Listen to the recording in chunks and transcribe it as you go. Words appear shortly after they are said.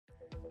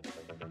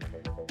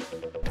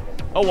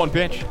0-1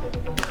 pitch.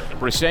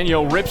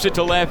 Briseño rips it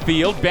to left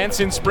field.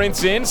 Benson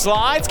sprints in,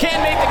 slides,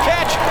 can't make the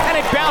catch, and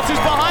it bounces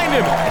behind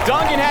him.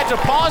 Dungan had to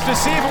pause to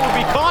see if it would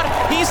be caught.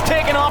 He's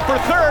taken off for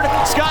third.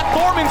 Scott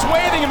Thorman's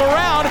waving him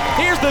around.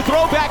 Here's the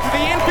throw back to the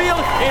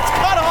infield. It's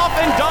cut off,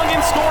 and Dungan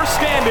scores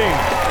standing.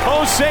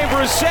 Jose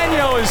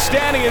Briseño is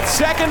standing at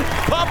second,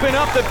 pumping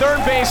up the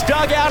third base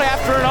dugout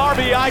after an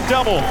RBI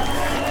double.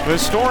 The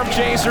Storm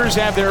Chasers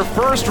have their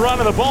first run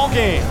of the ball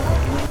game.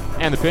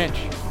 And the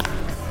pitch.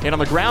 Hit on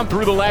the ground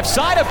through the left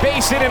side, a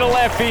base hit into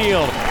left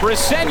field.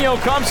 Briseño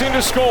comes in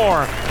to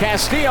score.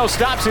 Castillo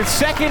stops at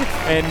second,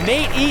 and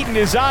Nate Eaton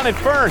is on at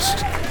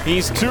first.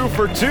 He's 2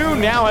 for 2,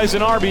 now has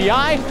an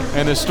RBI,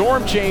 and the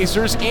Storm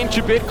Chasers inch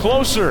a bit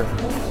closer.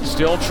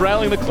 Still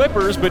trailing the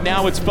Clippers, but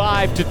now it's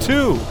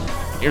 5-2.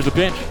 Here's the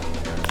pitch.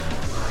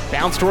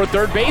 Bounce toward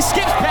third base,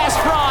 skips past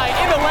Fry,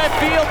 into left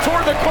field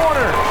toward the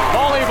corner.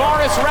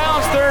 Olivares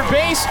rounds third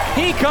base,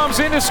 he comes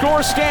in to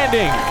score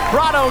standing.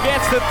 Prado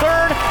gets the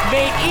third,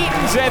 Nate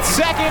Eaton's at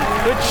second.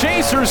 The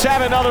Chasers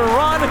have another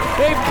run,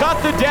 they've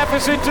cut the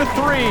deficit to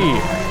 3.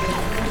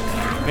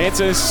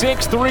 It's a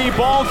 6-3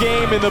 ball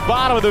game in the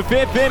bottom of the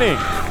 5th inning.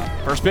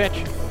 First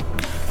pitch.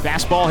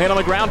 Fastball hit on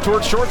the ground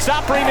towards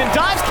shortstop. Freeman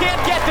dives,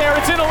 can't get there.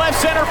 It's into left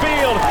center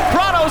field.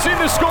 Prado's in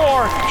to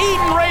score.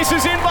 Eaton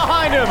races in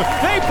behind him.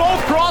 They both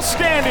cross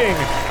standing.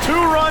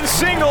 2-run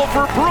single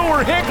for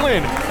Brewer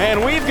Hicklin.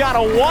 And we've got a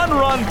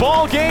 1-run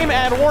ball game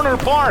at Warner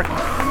Park.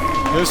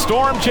 The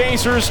Storm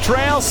Chasers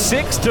trail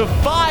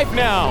 6-5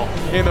 now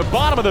in the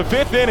bottom of the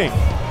 5th inning.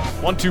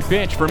 1-2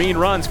 pitch. Fermin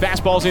runs.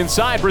 Fastball's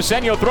inside.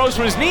 Briseño throws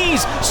to his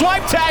knees.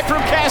 Swipe tag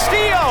from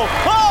Castillo.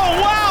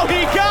 Oh, wow,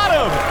 he got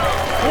him.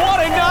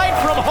 What a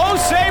night from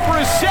Jose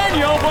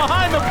Briseño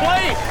behind the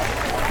plate.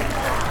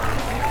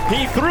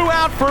 He threw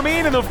out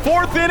Fermin in the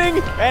 4th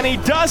inning, and he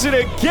does it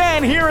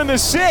again here in the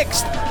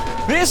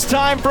 6th. This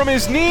time from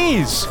his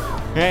knees.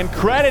 And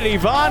credit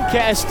Ivan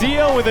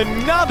Castillo with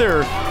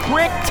another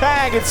quick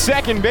tag at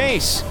second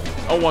base.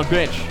 0-1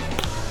 pitch.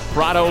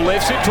 Prado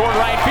lifts it toward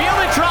right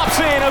field. It drops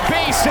in, a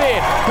base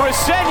hit.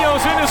 Briseño's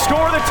in to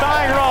score the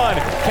tying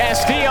run.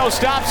 Castillo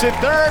stops at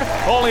third.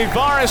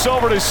 Olivares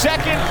over to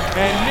second.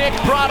 And Nick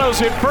Prado's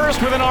at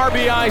first with an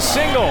RBI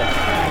single.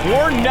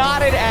 We're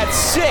knotted at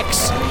 6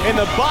 in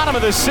the bottom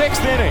of the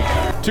 6th inning.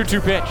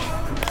 2-2 pitch.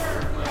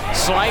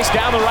 Slice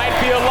down the right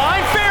field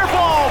line. Fair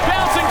ball.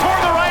 Bouncing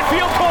toward the right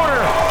field corner.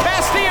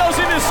 Castillo's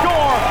in to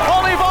score.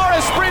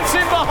 Olivares sprints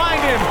in behind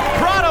him.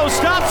 Prado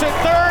stops at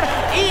third.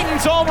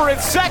 Eaton's over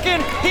at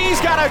second.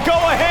 He's got a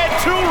go-ahead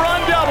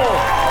 2-run double.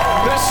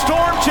 The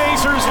Storm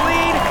Chasers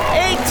lead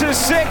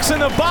 8-6 in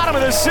the bottom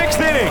of the 6th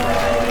inning.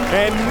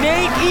 And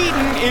Nate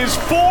Eaton is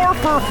 4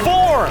 for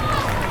 4.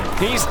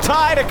 He's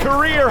tied a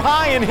career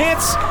high in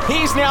hits.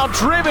 He's now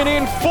driven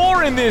in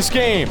 4 in this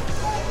game.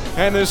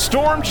 And the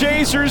Storm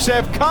Chasers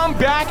have come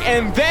back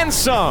and then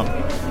some.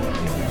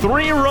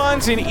 3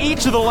 runs in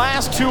each of the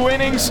last 2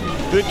 innings.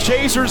 The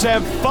Chasers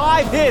have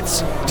 5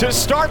 hits to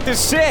start the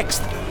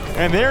 6th.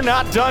 And they're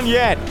not done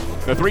yet.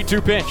 The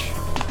 3-2 pitch.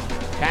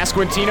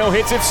 Pasquantino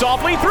hits it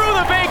softly through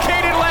the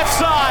vacated left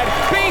side.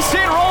 Base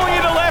hit rolling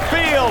into left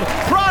field.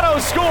 Prado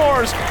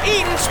scores.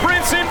 Eaton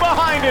sprints in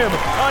behind him.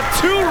 A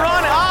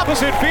 2-run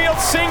opposite field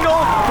single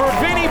for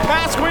Vinny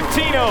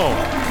Pasquantino.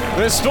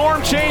 The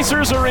Storm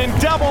Chasers are in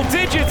double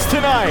digits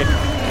tonight.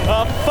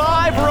 A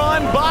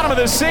 5-run bottom of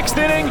the 6th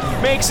inning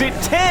makes it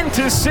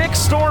 10-6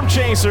 Storm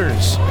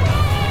Chasers.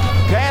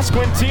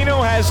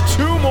 Pasquantino has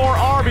 2 more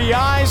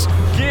RBIs,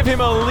 give him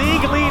a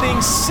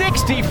league-leading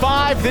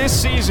 65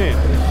 this season.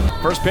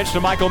 First pitch to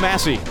Michael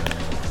Massey.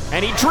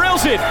 And he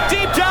drills it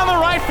deep down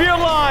the right field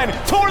line,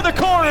 toward the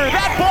corner.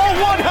 That ball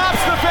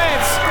one-hops the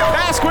fence.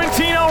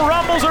 Pasquantino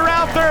rumbles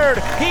around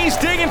third. He's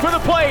digging for the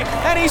plate,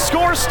 and he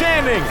scores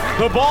standing.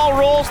 The ball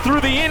rolls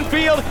through the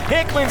infield.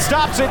 Hicklin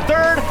stops at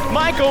third.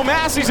 Michael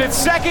Massey's at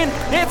second.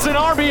 It's an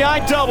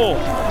RBI double.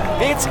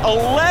 It's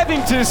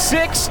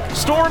 11-6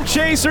 Storm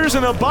Chasers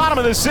in the bottom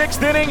of the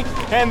 6th inning,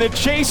 and the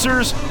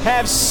Chasers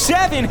have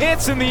 7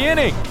 hits in the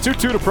inning.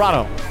 2-2 to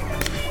Prado.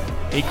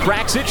 He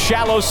cracks it,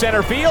 shallow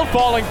center field,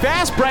 falling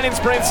fast. Brennan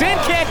sprints in,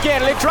 can't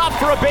get it. It drops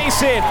for a base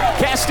hit.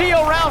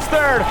 Castillo rounds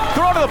third.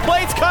 Throw to the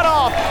plate's cut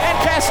off, and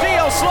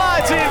Castillo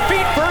slides in,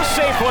 feet first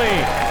safely.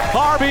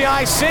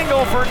 RBI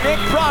single for Nick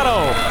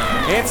Prado.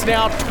 It's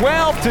now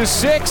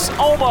 12-6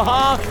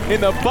 Omaha in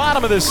the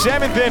bottom of the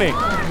 7th inning.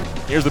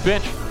 Here's the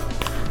pitch.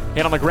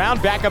 Hit on the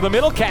ground, back up the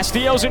middle.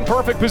 Castillo's in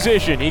perfect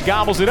position. He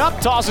gobbles it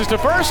up, tosses to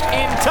first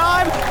in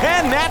time,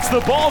 and that's the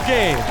ball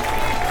game.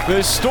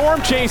 The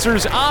Storm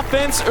Chasers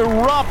offense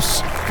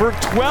erupts for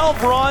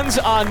 12 runs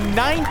on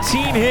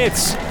 19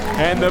 hits.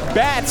 And the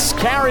Bats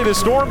carry the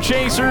Storm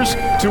Chasers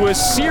to a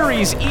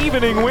series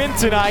evening win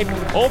tonight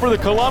over the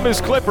Columbus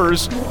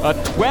Clippers. A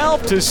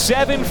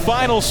 12-7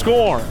 final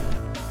score.